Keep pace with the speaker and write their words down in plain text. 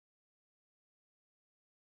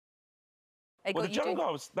Well, the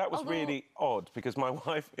jungle, that was really odd because my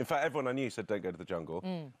wife, in fact, everyone I knew said don't go to the jungle.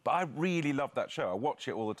 But I really loved that show. I watch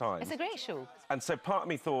it all the time. It's a great show. And so part of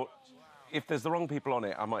me thought, if there's the wrong people on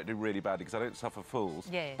it, I might do really badly because I don't suffer fools.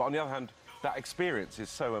 Yeah. But on the other hand, that experience is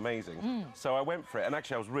so amazing. So I went for it. And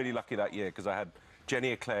actually, I was really lucky that year because I had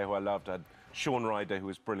Jenny Eclair, who I loved. I had Sean Ryder, who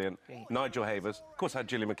was brilliant. Great. Nigel Havers. Of course, I had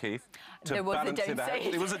Gillian McKeith to balance it out.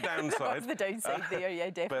 It was a downside. There was the downside there, yeah,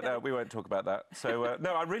 definitely. But we won't talk about that. So,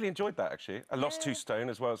 no, I really enjoyed that, actually. I lost 2 stone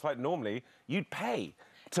as well. It's like normally you'd pay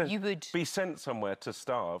to be sent somewhere to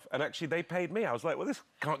starve. And actually, they paid me. I was like, well, this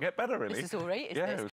can't get better, really. This is all right, isn't it?